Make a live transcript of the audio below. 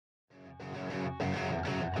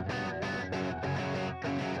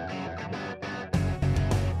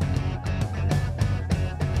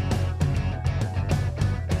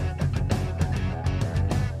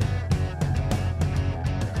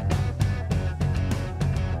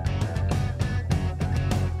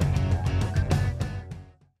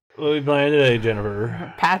What are we playing today,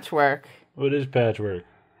 Jennifer? Patchwork. What is Patchwork?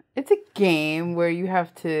 It's a game where you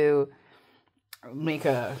have to make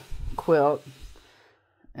a quilt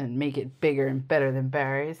and make it bigger and better than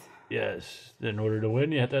Barry's. Yes. In order to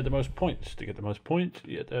win, you have to have the most points. To get the most points,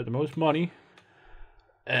 you have to have the most money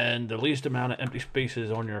and the least amount of empty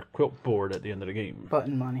spaces on your quilt board at the end of the game.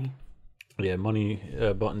 Button money. Yeah, money,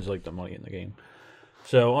 buttons like the money in the game.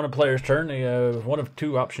 So on a player's turn, they have one of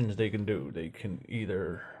two options they can do. They can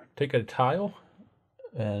either take a tile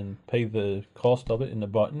and pay the cost of it in the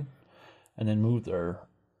button, and then move their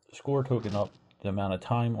score token up the amount of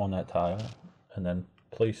time on that tile, and then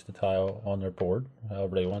place the tile on their board,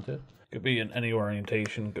 however they want it. Could be in any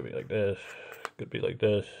orientation, could be like this, could be like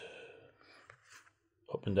this,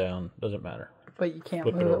 up and down, doesn't matter. But you can't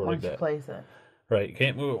Flip move it over once like you place it. Right, you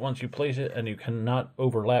can't move it once you place it, and you cannot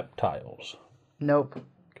overlap tiles. Nope.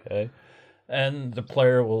 Okay. And the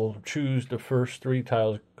player will choose the first three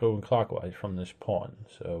tiles going clockwise from this pawn.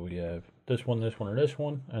 So we have this one, or this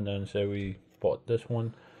one, and then say we bought this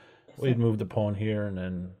one. We'd move the pawn here, and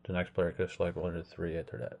then the next player could select one of the three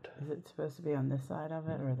after that. Is it supposed to be on this side of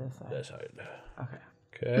it or this side? That side.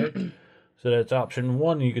 Okay. Okay. So that's option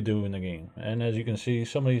one you could do in the game. And as you can see,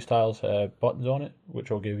 some of these tiles have buttons on it,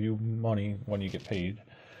 which will give you money when you get paid.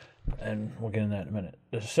 And we'll get in that in a minute.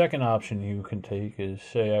 The second option you can take is,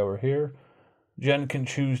 say over here, Jen can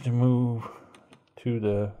choose to move to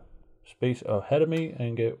the space ahead of me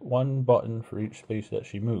and get one button for each space that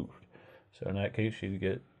she moved. So in that case, she'd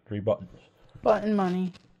get 3 buttons. Button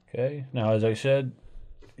money. Okay. Now, as I said,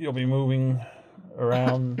 you'll be moving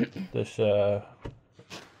around this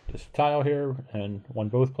tile here, and when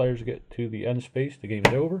both players get to the end space, the game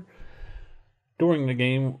is over. During the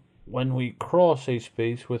game, when we cross a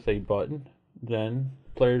space with a button, then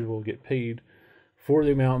players will get paid for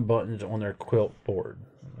the amount of buttons on their quilt board.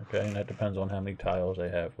 Okay, and that depends on how many tiles they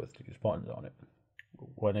have with these buttons on it.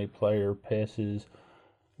 When a player passes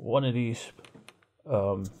one of these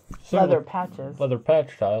Leather patches. leather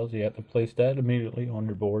patch tiles, you have to place that immediately on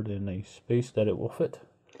your board in a space that it will fit.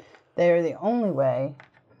 They are the only way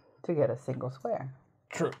to get a single square.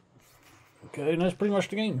 True. Okay, and that's pretty much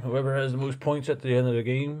the game. Whoever has the most points at the end of the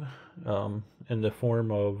game, in the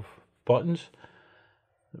form of buttons,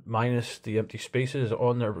 minus the empty spaces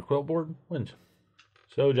on their quilt board, wins.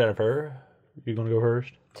 So, Jennifer, you going to go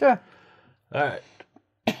first? Sure. All right.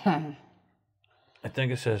 I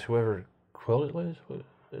think it says whoever quilted last.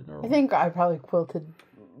 I think I probably quilted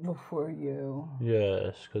before you.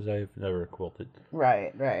 Yes, because I've never quilted.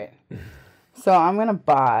 Right. So I'm going to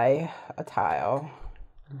buy a tile.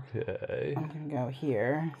 Okay. I'm going to go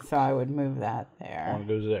here. So I would move that there. One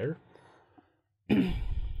goes there.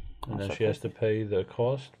 And then she has to pay the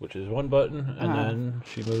cost, which is 1 button, and then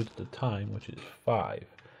she moves the time, which is 5.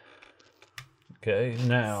 Okay,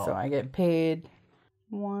 now... So I get paid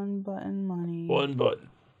 1 button money. 1 button.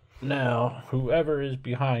 Now, whoever is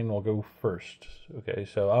behind will go first. Okay,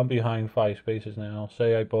 so I'm behind 5 spaces now.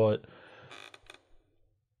 Say I bought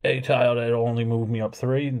a tile that'll only move me up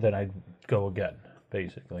 3, then I'd go again,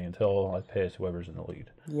 basically, until I pass whoever's in the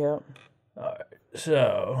lead. Yep. Alright,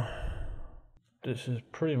 so... this is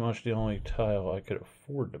pretty much the only tile I could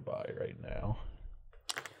afford to buy right now.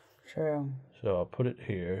 True. So I'll put it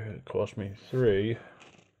here. It cost me 3.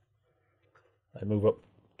 I move up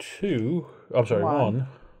 2. I'm sorry, 1.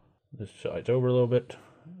 This side's over a little bit.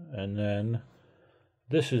 And then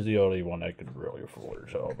this is the only one I could really afford.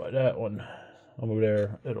 So I'll buy that one. I'll move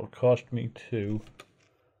there. It'll cost me 2.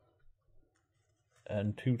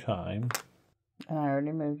 And 2 times. And I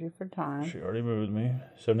already moved you for time. She already moved me.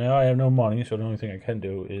 So now I have no money, so the only thing I can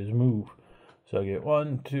do is move. So I get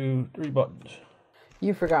 1, 2, 3 buttons.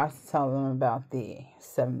 You forgot to tell them about the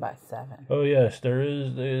 7x7. Oh yes, there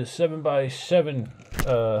is the 7x7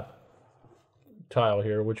 tile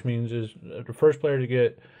here, which means is the first player to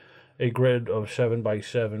get a grid of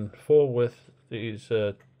 7x7 full with these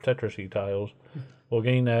Tetris tiles will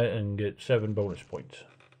gain that and get 7 bonus points.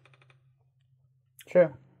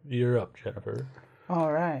 True. You're up, Jennifer.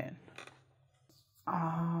 All right.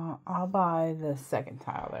 I'll buy the second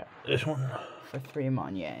tile there. This one. For 3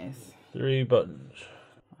 monniers. 3 buttons.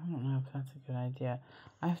 I don't know if that's a good idea.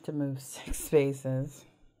 I have to move 6 spaces.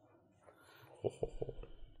 1,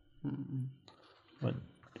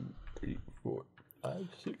 2, 3, 4, 5,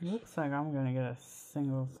 6. Looks like I'm going to get a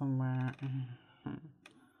single somewhere.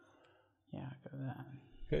 Yeah, go that.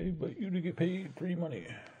 Okay, but you to get paid 3 money.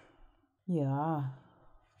 Yeah.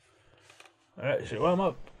 Alright, so I'm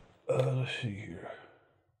up. Let's see here.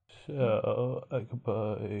 So I could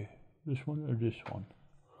buy this one or this one.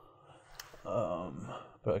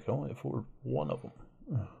 But I can only afford one of them.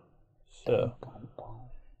 So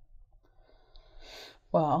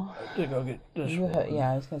Well, I think I'll get this one.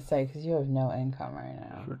 Yeah, I was gonna say because you have no income right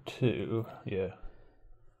now. For 2, yeah.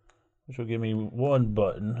 Which will give me 1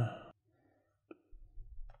 button.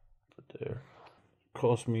 Put there.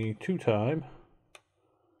 Cost me 2 time.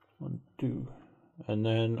 1, 2. And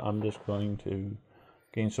then I'm just going to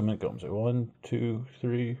gain some income. So 1, 2,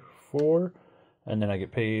 3, 4. And then I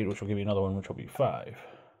get paid, which will give me another one, which will be 5.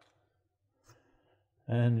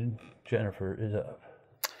 And Jennifer is up.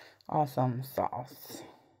 Awesome sauce.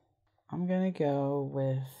 I'm gonna go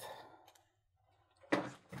with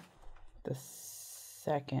the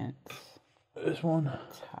second This one?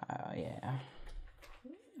 tile, yeah.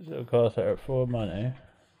 So it costs her 4 money.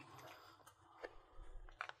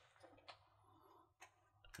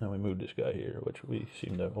 And we move this guy here, which we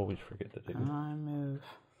seem to always forget to do. I move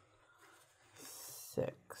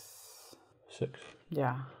 6. 6.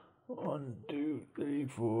 Yeah. 1, 2, 3,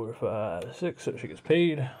 4, 5, 6. So she gets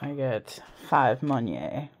paid. I get 5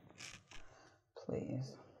 money.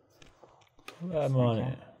 Please. 5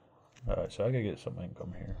 money. Alright, so I gotta get some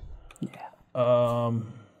income here. Yeah. Alright,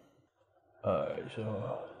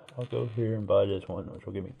 so I'll go here and buy this one, which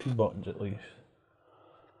will give me 2 buttons at least.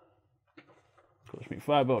 Cost me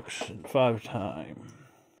 $5 and 5 time.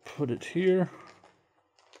 Put it here.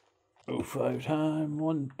 Oh, 5 time.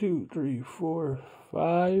 1, 2, 3, 4,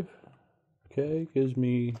 5. Okay, gives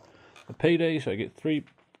me a payday, so I get 3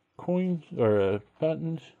 coins or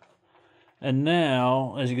buttons. And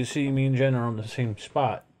now, as you can see, me and Jen are on the same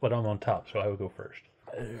spot, but I'm on top, so I will go first.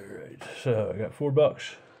 Alright, so I got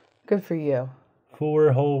 $4. Good for you.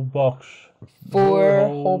 4 whole bucks. 4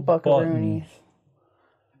 whole buckaroonies.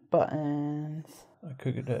 Buttons. I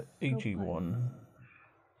could get that HE one.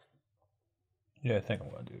 Yeah, I think I'm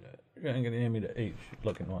going to do that. You're going to hand me the H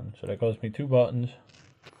looking one. So that cost me 2 buttons.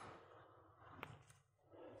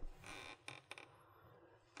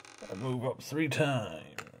 I move up 3 times.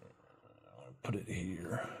 Put it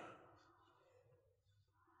here.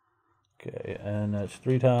 Okay, and that's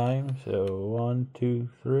 3 times. So 1, 2,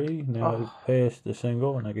 3. Now I passed the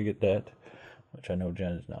single, and I could get that, which I know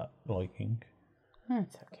Jen is not liking.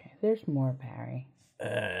 That's okay. There's more, Barry.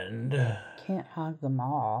 And Can't hog them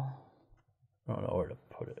all. I don't know where to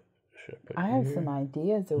put it. Should I put it I have here? some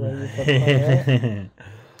ideas of where you could put it. I'm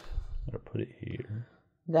gonna put it here.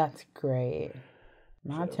 That's great.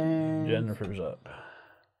 My turn. Jennifer's up.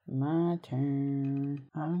 My turn.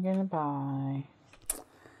 I'm gonna buy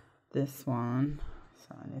this one.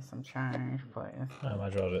 So I need some change, please. How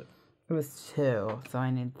much was it? It was 2, so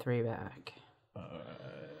I need 3 back.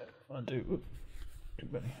 1, 2, 2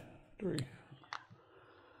 many. 3.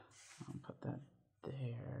 I'll put that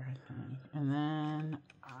there, I think. And then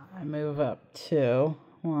I move up 2.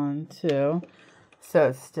 1, 2. So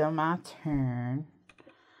it's still my turn.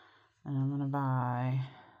 And I'm gonna buy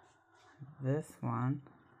this one.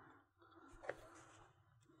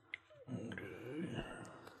 Okay.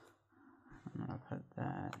 I'm gonna put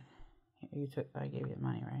that. I gave you the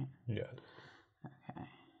money, right? Yeah, Okay.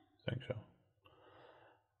 I think so.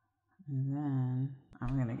 And then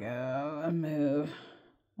I'm gonna go and move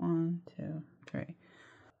 1, 2, 3.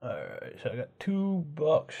 Alright, so I got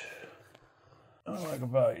 $2. All I can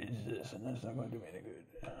buy is this, and that's not going to do me any good.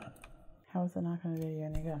 How is it not gonna do you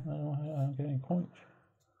any good? I don't get any points.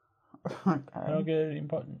 Okay. I don't get any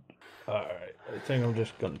buttons. Alright, I think I'm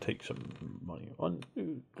just going to take some money. 1,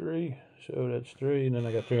 2, 3. So that's 3, and then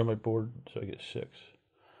I got 3 on my board, so I get 6.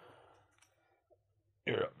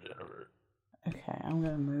 You're up, Jennifer. Okay, I'm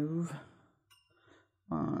gonna move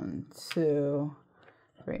 1, 2,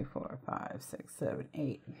 3, 4, 5, 6, 7,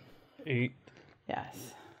 8. 8.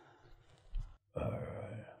 Yes.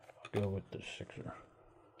 Alright, I'll go with the 6er.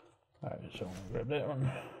 Alright, so I'm going to grab that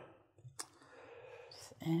one.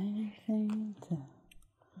 Just anything to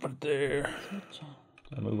Put it there. switch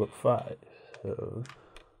out. I move up 5. So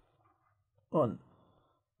 1,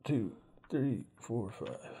 2, 3, 4, 5.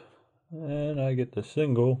 And I get the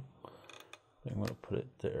single. I'm going to put it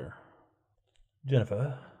there.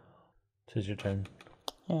 Jennifer, it is your turn.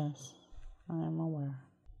 Yes, I am aware.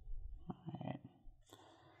 Alright.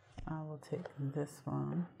 I will take this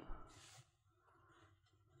one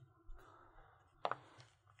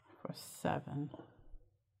for 7.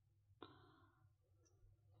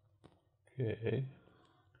 Okay.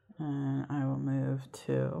 And I will move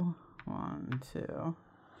 2. 1, 2.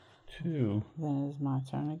 2. Then it's my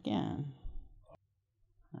turn again.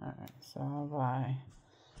 Alright, so I'll buy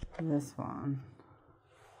this one.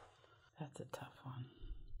 That's a tough one.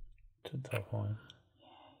 It's a tough one. Yeah,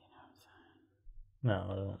 you know what I'm saying. No,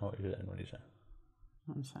 I don't know what you're saying. What are you saying?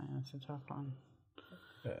 I'm saying it's a tough one.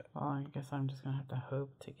 Yeah. Well, I guess I'm just gonna have to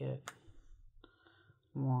hope to get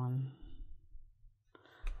 1.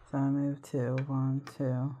 So I move 2. 1,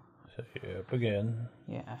 2. So you're up again.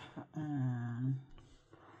 Yeah. And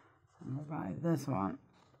I'm going to buy this one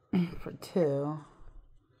for 2.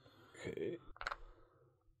 Okay.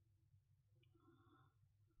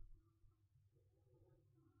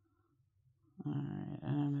 Alright,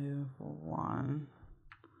 and I move 1.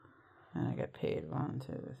 And I get paid 1,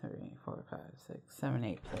 2, 3, 4, 5, 6, 7,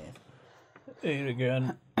 8, please. 8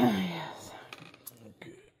 again. Yes.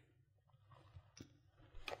 Okay.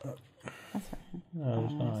 That's right. No,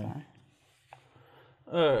 it's fine.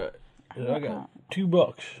 Sorry. So I got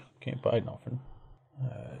 $2. Can't buy nothing.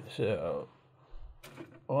 So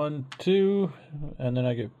 1, 2, and then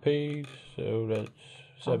I get paid. So that's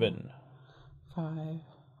 7. 5.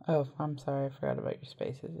 Oh, I'm sorry. I forgot about your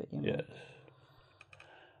spaces that you Yes.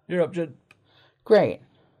 You're up, Jed. Great.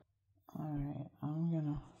 Alright, I'm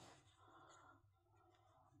gonna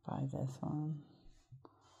buy this one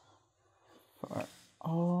for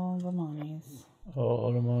all the monies.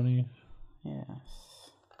 All the money. Yes.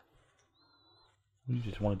 You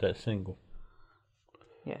just wanted that single.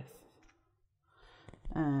 Yes.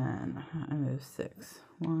 And I move 6.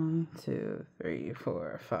 1, 2, 3,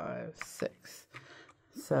 4, 5, 6.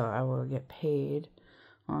 So I will get paid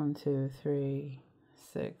 1, 2, 3,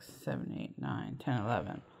 6, 7, 8, 9, 10,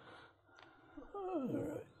 11.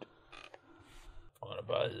 Alright. I'm gonna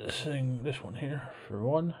buy this one here for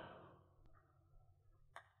 1.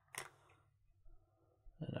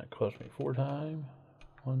 And that cost me 4 times.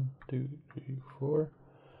 1, 2, 3, 4.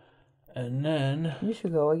 And then You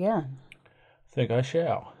should go again. I think I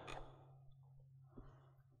shall.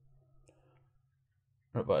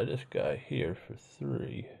 I'm gonna buy this guy here for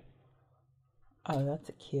 3. Oh, that's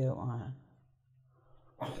a cute one.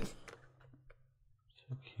 It's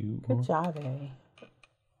a cute Good one. job, Eddie.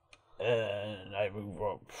 And I move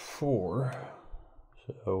up 4.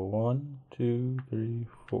 So 1, 2, 3,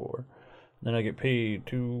 4. Then I get paid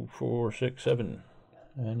 2, 4, 6, 7.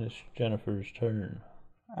 And it's Jennifer's turn.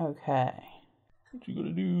 Okay. What you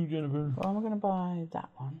gonna do, Jennifer? Well, I'm gonna buy that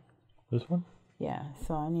one. This one? Yeah,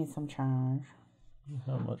 so I need some charge.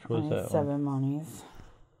 How much I was need that 7 one? monies.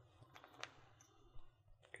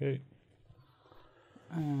 Okay.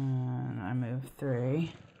 And I move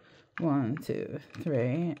 3. 1, 2,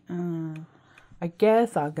 3. I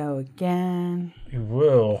guess I'll go again. You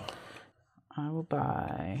will. I will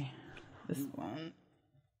buy this one.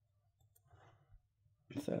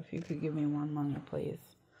 So if you could give me 1 money,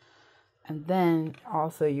 please. And then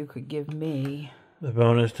also you could give me The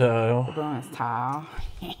bonus the tile. bonus tile.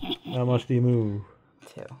 How much do you move?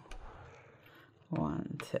 2.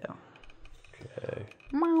 1, 2. Okay.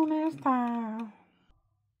 Bonus tile.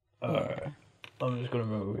 Alright. I'm just gonna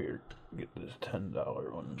move here. Get this $10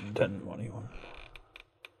 one. 10 money one.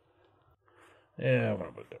 Yeah, I'm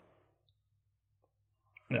gonna put that.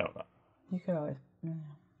 No. You could always.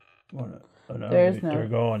 Oh, no, There's no. They're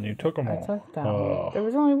gone. You took them I all. took that one. There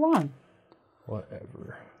was only 1.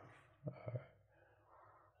 Whatever.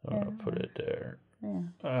 I'm gonna put it there. Yeah.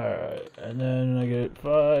 Alright. And then I get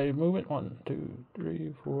 5 movement. 1, 2,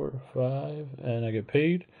 3, 4, 5. And I get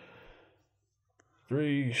paid.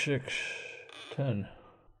 3, 6, 10.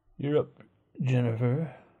 You're up,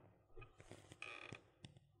 Jennifer.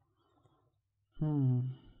 Well,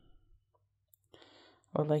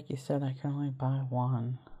 like you said, I can only buy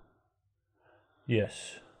 1.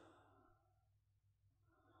 Yes.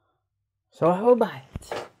 So I will buy it.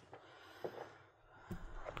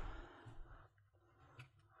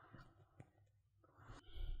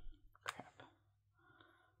 Crap.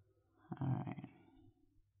 Alright.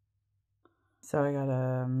 So I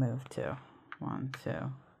gotta move 2. 1,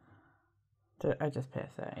 2. I just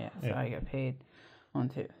passed that, yeah. So I get paid 1,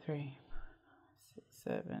 2, 3, 6,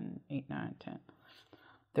 7, 8, 9, 10,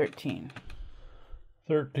 13.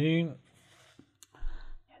 13.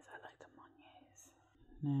 Yes, I like the monies.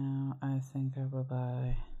 Now I think I will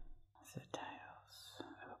buy the tiles.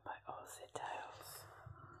 I will buy all the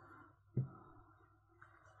tiles.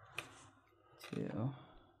 2.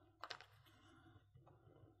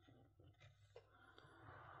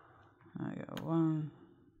 I got 1,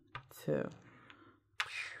 2.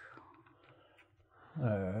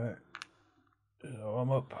 Alright. So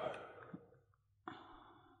I'm up.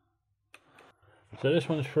 So this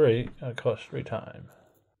one's free. It costs 3 times.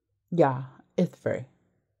 Yeah, it's free.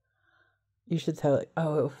 You should tell it.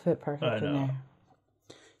 Oh, it'll fit perfect I in know. there.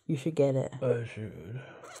 You should get it. I should.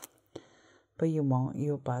 But you won't.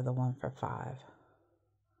 You'll buy the one for 5.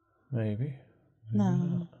 Maybe.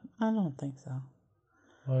 No, I don't think so.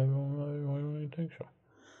 Why don't you think so?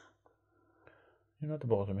 You're not the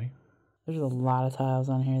boss of me. There's a lot of tiles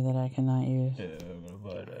on here that I cannot use. Yeah, I'm gonna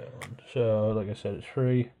buy that one. So, like I said, it's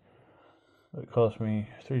free. It cost me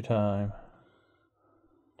 3 times.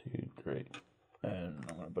 2, 3. And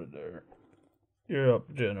I'm going to put it there. You're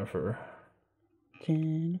up, Jennifer.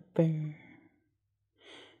 Jennifer.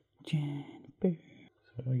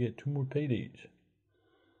 So I get 2 more paydays.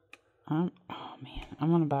 Oh man, I'm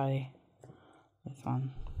going to buy this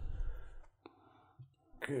one.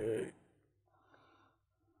 Okay.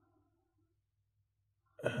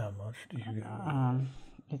 How much do you get?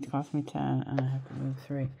 It cost me 10 and I have to move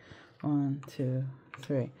 3. 1, 2,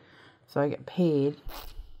 3. So I get paid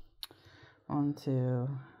 1, 2,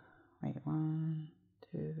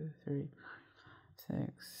 3,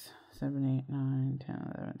 6, 7, 8, 9,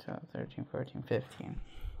 10, 11, 12, 13, 14, 15.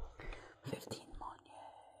 15 money.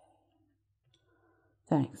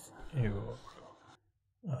 Thanks. You're welcome.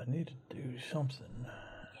 I need to do something.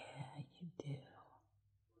 Yeah, you do.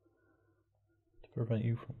 To prevent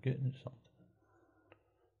you from getting something.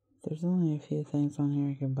 There's only a few things on here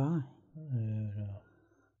you can buy. Yeah.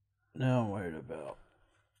 Now I'm worried about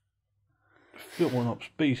filling up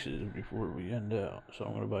spaces before we end out. So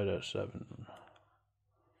I'm going to buy that 7.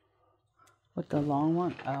 With the long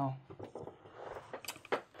one? Oh.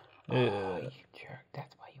 Yeah. Oh, you jerk.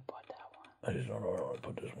 That's why you bought that one. I just don't know where I want to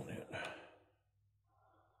put this one in. I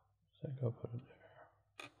think I'll put it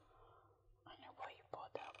there. I know why you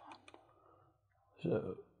bought that one.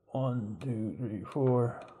 So 1, 2, 3,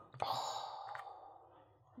 4.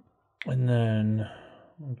 And then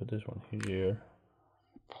I'm going to put this one here.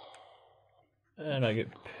 And I get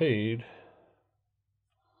paid.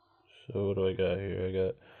 So what do I got here? I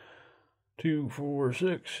got 2, 4,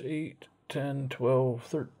 6, 8, 10, 12,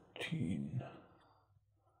 13.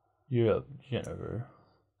 You're up, Jennifer.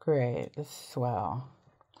 Great. This is swell.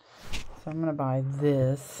 So I'm going to buy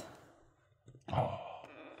this. Oh.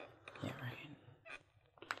 Yeah, right.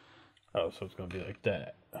 Oh, so it's going to be like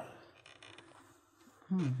that.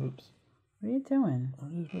 Oops. What are you doing?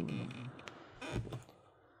 I'm just moving them.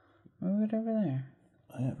 Move it over there.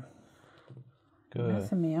 I am. Go You're ahead.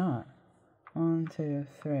 messing me up. 1, 2,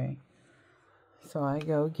 3. So I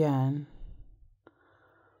go again.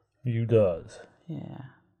 You does. Yeah.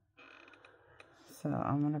 So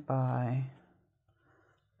I'm going to buy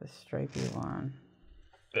the stripy one.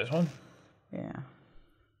 This one? Yeah.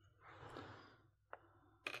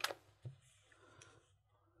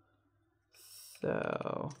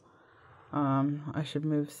 So, I should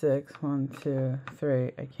move 6. 1, 2,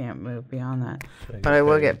 3. I can't move beyond that. But I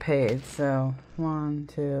will get paid. So, 1,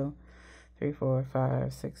 2, 3, 4,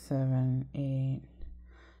 5, 6, 7, 8,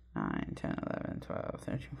 9, 10, 11, 12,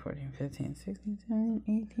 13, 14, 15, 16, 17,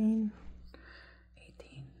 18.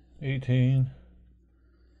 18.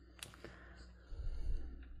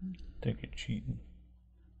 Think you're cheating.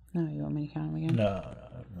 No, you want me to count them again? No.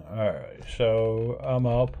 Alright, so I'm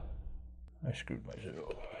up. I screwed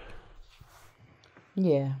myself.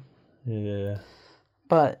 Yeah. Yeah.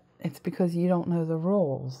 But it's because you don't know the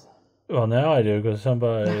rules. Well, now I do, because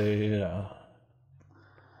somebody,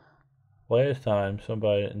 last time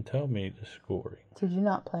somebody didn't tell me the scoring. Did you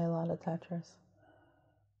not play a lot of Tetris?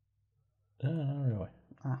 No, not really.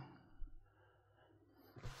 Oh.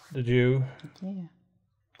 Did you? Yeah.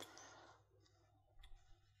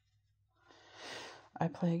 I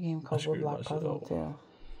play a game called Woodblock Puzzle too.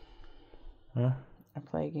 Huh? I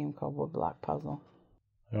play a game called Woodblock Puzzle.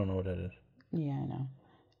 I don't know what that is. Yeah, I know.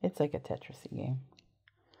 It's like a Tetris game.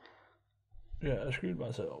 Yeah, I screwed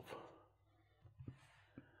myself.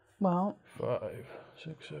 Well. 5,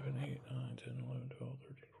 6, 7, 8, 9, 10, 11, 12,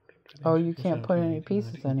 13, 14, 15, Oh, you 16, can't put 17, any 18,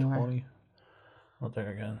 pieces 19, anywhere. 20. I don't think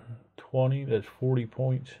I can. 20, that's 40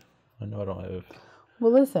 points. I know I don't have.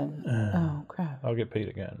 Well, listen. Oh, crap. I'll get paid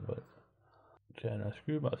again, but Jen, I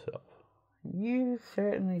screwed myself. You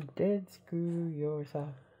certainly did screw yourself.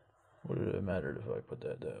 Would it have mattered if I put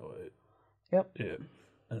that way? Yep. Yeah,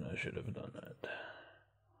 and I should have done that.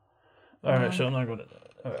 Alright, so I'm not going to do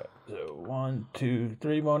that. Alright, so 1, 2,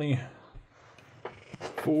 3 money.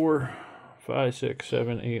 4, 5, 6,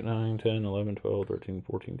 7, 8, 9, 10, 11, 12, 13,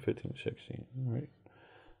 14, 15, 16. Alright.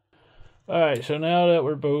 Alright, so now that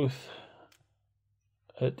we're both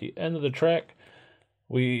at the end of the track,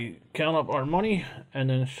 we count up our money and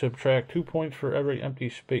then subtract 2 points for every empty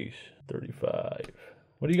space. 35.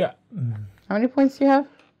 What do you got? How many points do you have?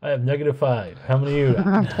 I have -5. How many you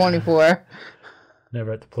got? 24.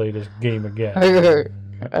 Never have to play this game again.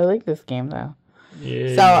 I like this game, though.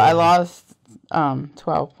 Yeah. So I lost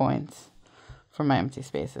 12 points for my empty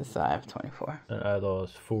spaces, so I have 24. And I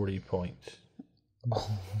lost 40 points.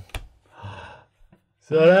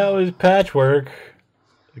 So that was Patchwork.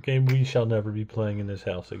 A game we shall never be playing in this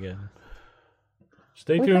house again.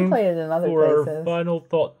 Stay tuned play it in other for places. our final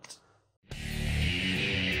thoughts.